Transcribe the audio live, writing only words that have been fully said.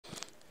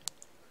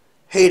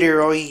Hey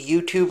there all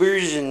you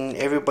YouTubers and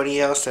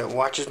everybody else that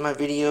watches my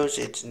videos,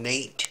 it's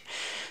Nate.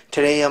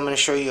 Today I'm going to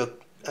show you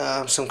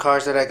some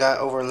cars that I got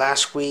over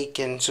last week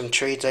and some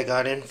trades I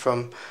got in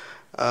from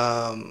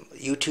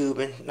YouTube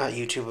and, not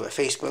YouTube, but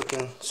Facebook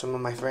and some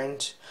of my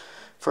friends.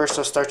 First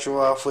I'll start you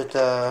off with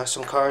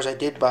some cars I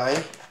did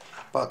buy.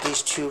 Bought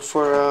these two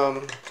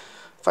for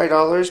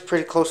 $5,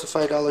 pretty close to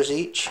 $5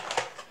 each.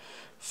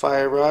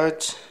 Fire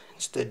rods.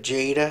 It's the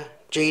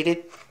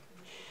Jaded.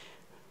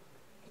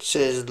 It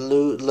says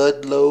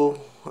Ludlow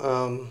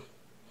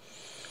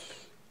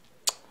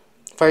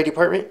Fire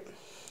Department.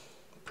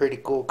 Pretty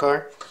cool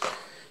car.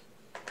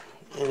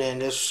 And then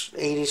this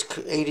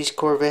 80s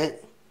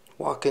Corvette,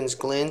 Watkins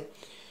Glen.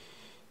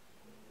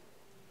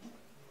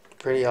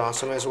 Pretty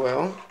awesome as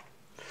well.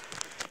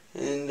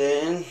 And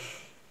then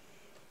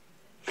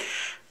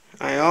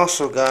I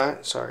also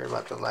got, sorry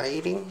about the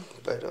lighting,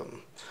 but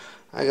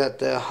I got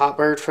the Hot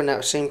Bird from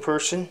that same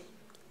person.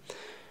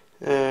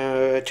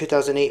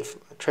 2008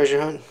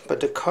 Treasure Hunt, but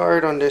the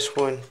card on this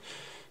one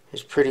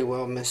is pretty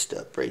well messed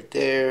up right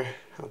there,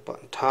 up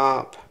on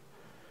top,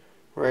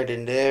 right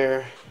in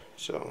there.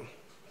 So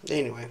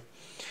anyway,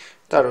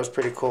 thought it was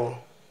pretty cool.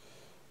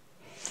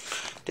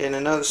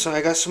 Then so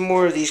I got some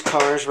more of these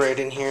cars right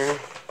in here,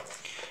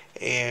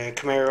 and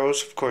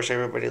Camaros. Of course,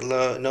 everybody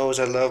knows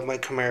I love my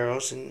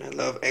Camaros and I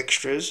love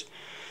extras,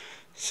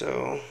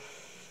 so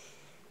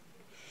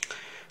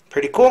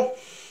pretty cool.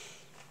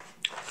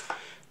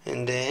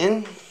 And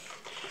then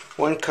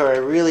one car I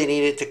really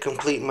needed to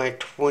complete my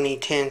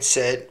 2010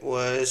 set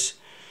was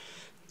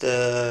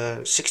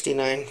the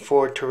 69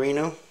 Ford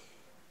Torino.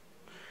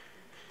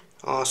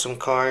 Awesome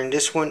car. And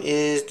this one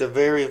is the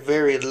very,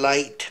 very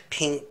light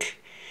pink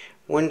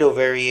window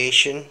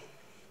variation,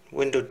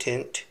 window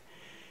tint.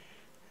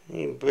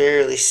 You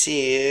barely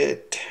see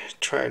it.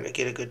 Trying to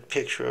get a good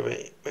picture of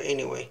it. But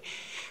anyway,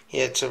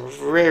 yeah, it's a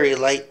very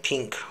light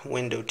pink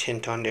window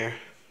tint on there.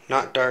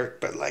 Not dark,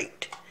 but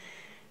light.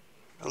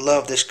 I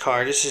love this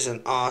car. This is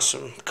an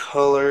awesome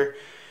color.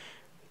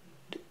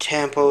 The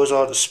tampos,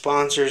 all the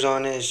sponsors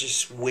on it is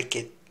just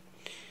wicked.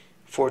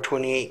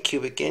 428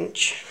 cubic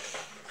inch.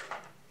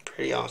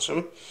 Pretty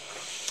awesome.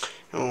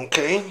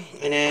 Okay,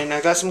 and then I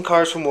got some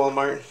cars from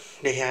Walmart.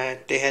 They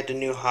had the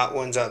new hot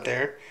ones out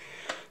there.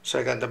 So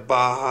I got the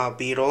Baja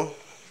Beetle.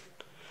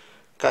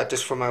 Got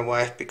this for my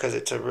wife because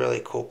it's a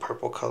really cool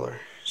purple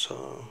color.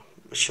 So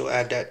she'll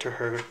add that to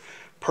her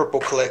purple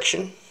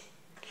collection.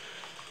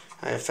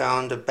 I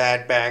found a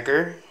Bad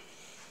Bagger,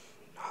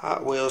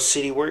 Hot Wheels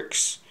City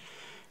Works,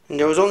 and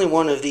there was only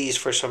one of these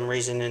for some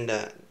reason in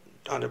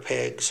on the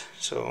pegs,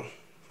 so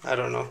I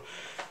don't know.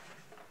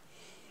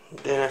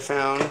 Then I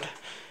found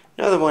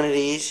another one of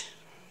these,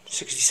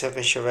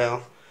 67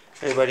 Chevelle.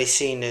 Everybody's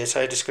seen this.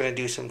 I'm just gonna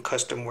do some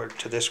custom work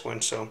to this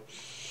one, so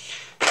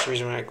that's the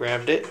reason why I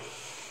grabbed it.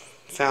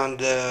 Found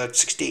the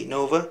 68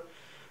 Nova,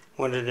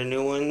 one of the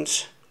new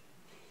ones,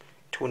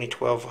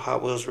 2012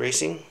 Hot Wheels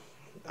Racing.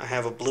 I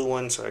have a blue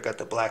one, so I got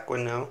the black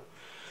one now.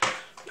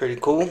 Pretty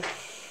cool.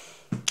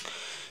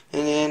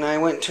 And then I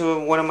went to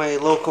one of my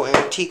local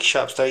antique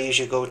shops that I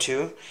usually go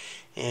to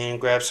and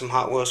grabbed some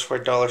Hot Wheels for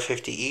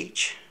 $1.50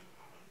 each.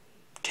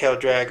 Tail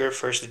Dragger,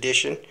 first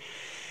edition.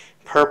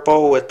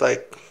 Purple with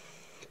like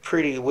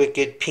pretty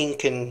wicked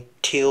pink and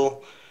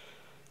teal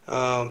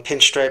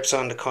pinstripes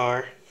on the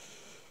car.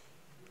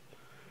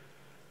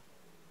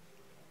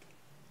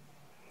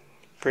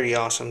 Pretty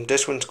awesome.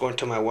 This one's going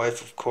to my wife,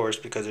 of course,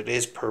 because it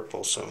is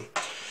purple, so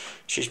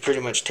she's pretty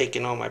much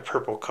taking all my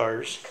purple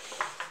cars.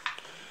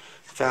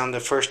 Found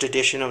the first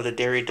edition of the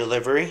Dairy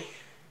Delivery.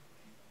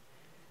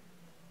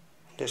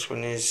 This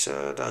one is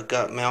the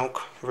Got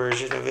Milk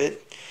version of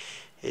it.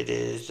 It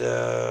is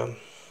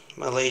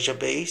Malaysia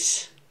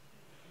base.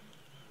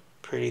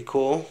 Pretty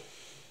cool.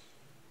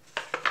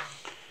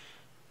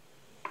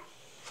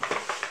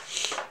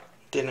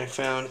 Then I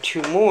found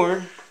two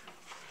more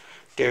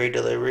Dairy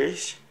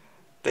Deliveries.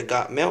 The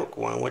Got Milk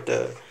one with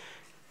the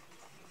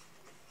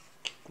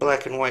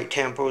black and white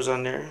tampos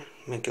on there.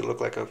 Make it look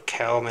like a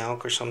cow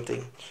milk or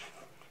something.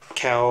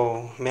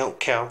 Cow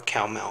milk. I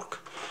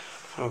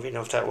don't even know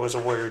if that was a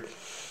word.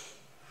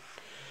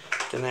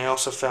 Then I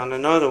also found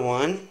another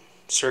one,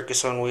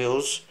 Circus on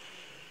Wheels.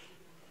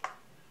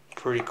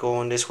 Pretty cool.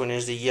 And this one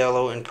is the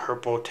yellow and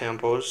purple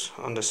tampos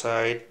on the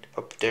side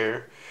up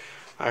there.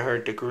 I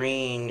heard the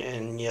green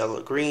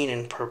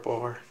and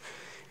purple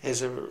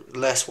is a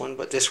less one,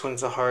 but this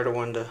one's a harder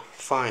one to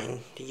find,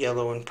 the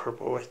yellow and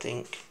purple, I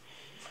think.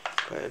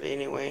 But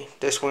anyway,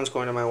 this one's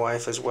going to my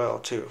wife as well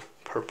too,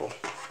 purple.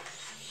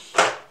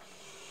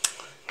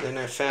 Then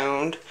I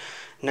found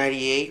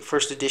 98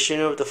 first edition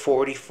of the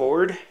 40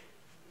 Ford.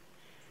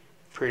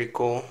 Pretty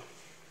cool.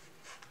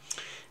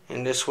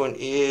 And this one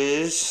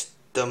is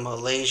the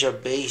Malaysia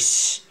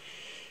base.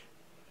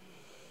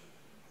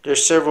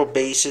 There's several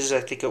bases, I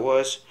think it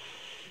was,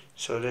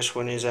 so this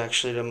one is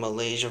actually the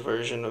Malaysia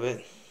version of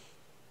it.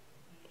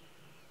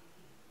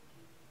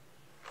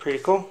 Pretty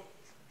cool.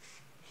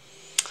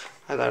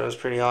 I thought it was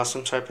pretty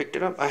awesome, so I picked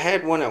it up. I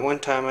had one at one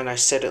time and I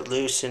set it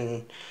loose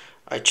and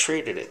I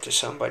traded it to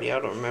somebody. I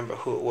don't remember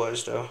who it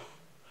was though.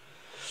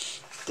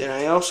 Then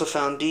I also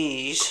found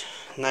these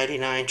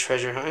 99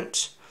 treasure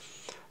hunts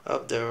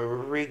of the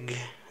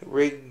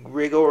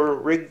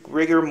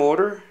rigor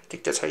mortar. I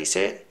think that's how you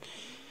say it.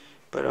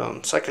 But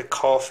it's like a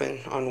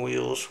coffin on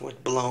wheels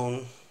with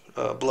blower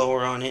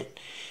on it.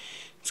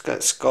 It's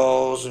got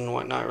skulls and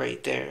whatnot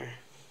right there.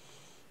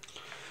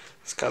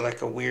 It's got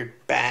like a weird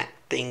bat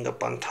thing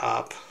up on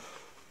top.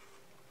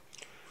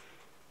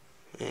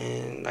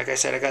 And like I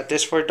said, I got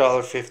this for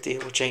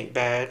 $1.50, which ain't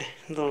bad.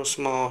 A little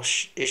small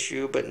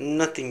issue, but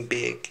nothing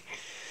big,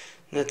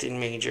 nothing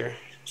major.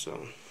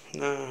 So,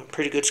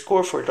 pretty good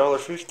score for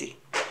 $1.50.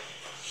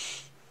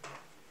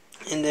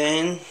 And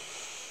then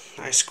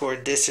I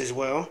scored this as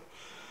well,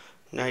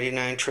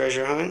 99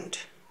 Treasure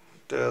Hunt,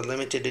 the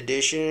limited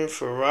edition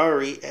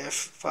Ferrari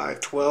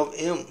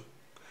F512M,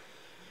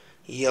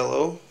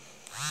 yellow.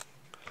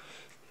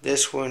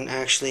 This one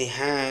actually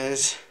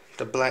has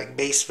the black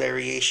base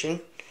variation.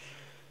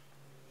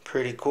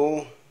 Pretty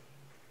cool.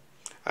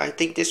 I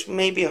think this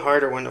may be a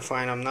harder one to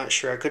find. I'm not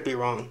sure. I could be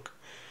wrong.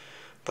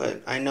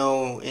 But I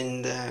know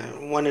in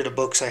one of the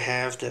books I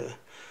have,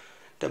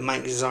 the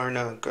Mike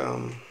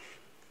Zarnock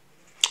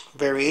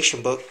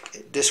variation book,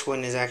 this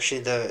one is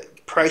actually the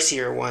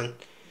pricier one,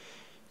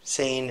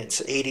 saying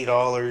it's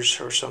 $80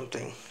 or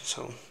something.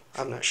 So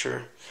I'm not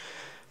sure.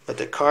 But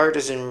the card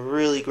is in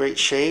really great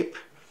shape.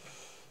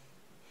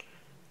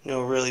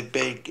 No really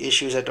big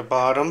issues at the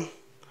bottom.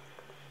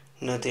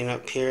 Nothing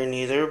up here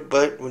neither,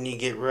 but when you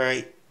get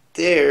right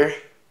there,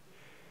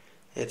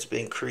 it's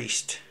been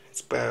creased.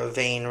 It's by a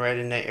vein right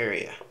in that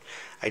area.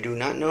 I do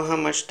not know how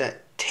much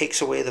that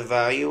takes away the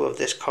value of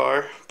this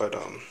car, but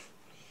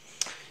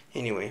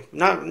anyway,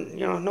 not,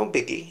 no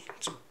biggie.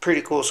 It's a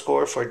pretty cool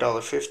score for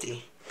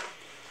 $1.50.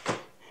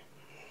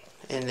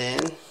 And then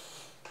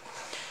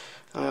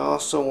I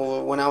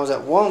also, when I was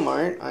at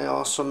Walmart, I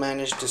also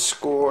managed to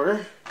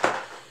score.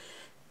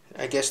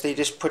 I guess they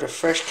just put a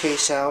fresh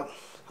case out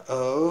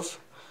of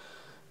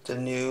the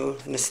new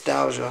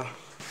Nostalgia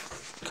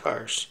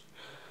cars.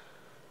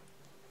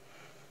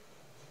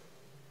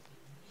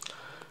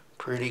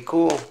 Pretty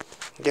cool.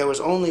 There was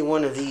only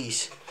one of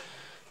these,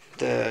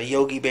 the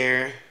Yogi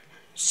Bear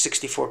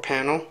 64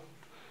 panel.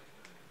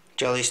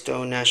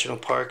 Jellystone National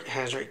Park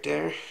has right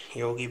there,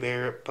 Yogi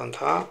Bear up on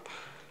top,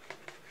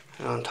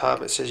 and on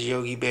top it says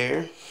Yogi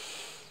Bear.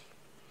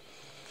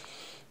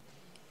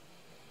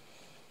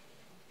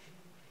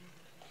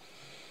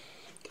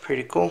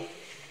 Pretty cool.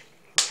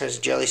 Has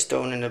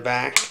Jellystone in the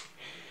back,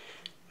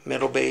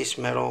 metal base,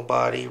 metal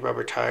body,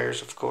 rubber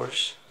tires, of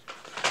course.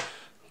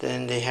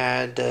 Then they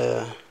had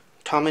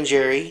Tom and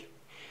Jerry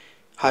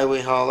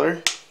Highway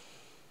Hauler.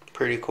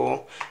 Pretty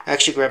cool. I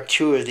actually grabbed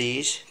two of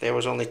these. There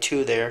was only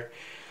two there,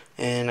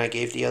 and I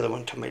gave the other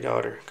one to my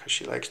daughter because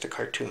she likes the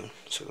cartoon.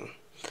 So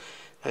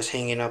that's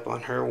hanging up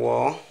on her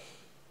wall.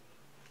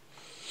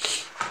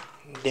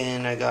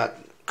 Then I got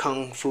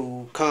Hong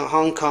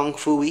Kong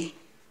Phooey.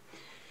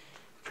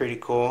 Pretty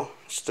cool.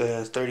 It's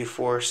the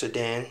 34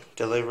 sedan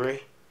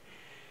delivery.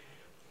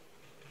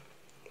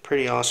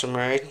 Pretty awesome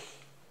ride.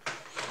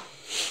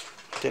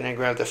 Then I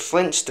grabbed the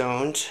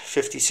Flintstones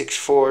 56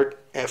 Ford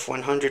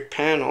F100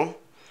 panel.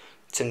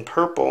 It's in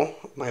purple.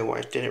 My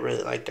wife didn't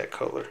really like that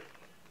color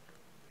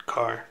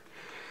car,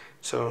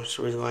 so that's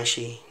the reason why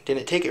she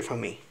didn't take it from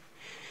me.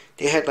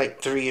 They had like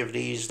 3 of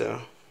these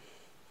though,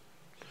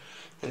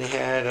 and they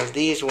had of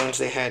these ones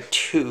they had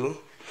 2.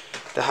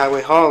 The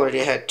Highway Hauler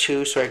they had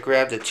 2, so I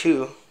grabbed the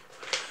 2.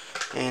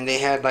 And they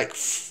had like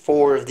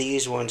 4 of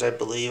these ones, I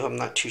believe. I'm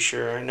not too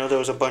sure. I know there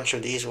was a bunch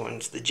of these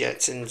ones. The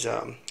Jetsons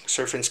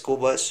Surfing School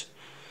Bus.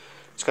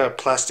 It's got a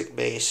plastic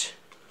base.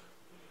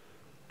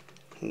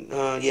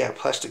 Yeah,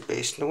 plastic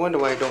base. No wonder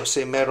why I don't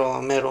say metal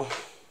on metal.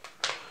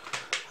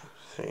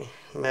 See,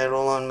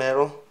 metal on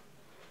metal.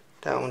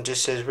 That one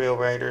just says Rail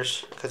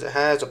Riders because it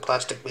has a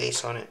plastic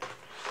base on it.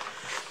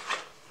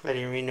 I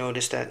didn't really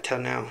notice that until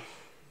now.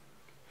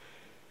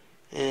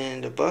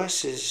 And the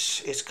bus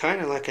is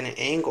kind of like an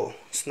angle.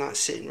 It's not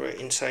sitting right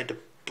inside the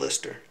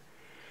blister.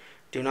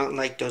 Do not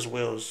like those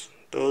wheels.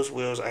 Those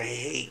wheels I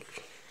hate.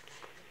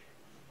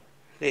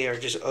 They are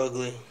just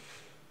ugly.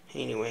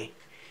 Anyway,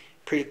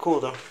 pretty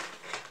cool though.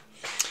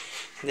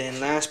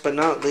 Then last but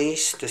not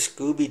least, the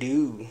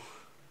Scooby-Doo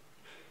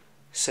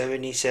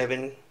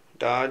 77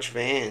 Dodge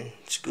van.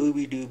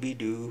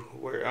 Scooby-Dooby-Doo,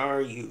 where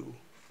are you?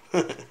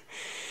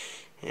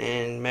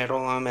 And metal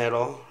on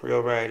metal,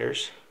 Real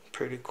Riders.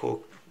 Pretty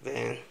cool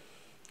van.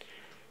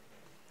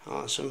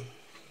 Awesome.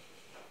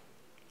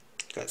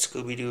 Got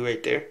Scooby-Doo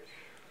right there.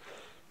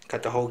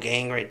 Got the whole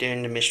gang right there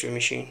in the Mystery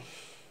Machine.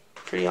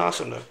 Pretty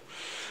awesome though.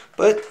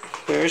 But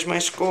there's my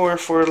score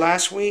for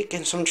last week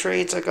and some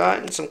trades I got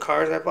and some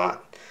cars I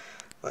bought.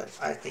 But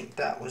I think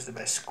that was the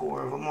best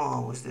score of them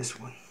all, was this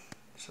one.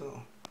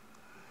 So,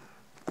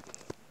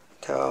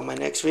 till my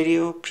next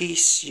video,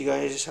 peace, you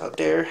guys out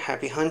there.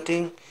 Happy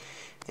hunting.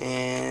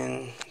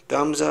 And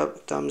thumbs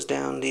up, thumbs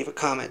down, leave a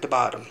comment at the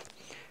bottom.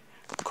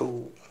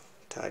 Cool.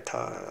 Till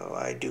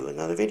I do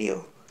another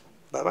video.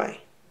 Bye-bye.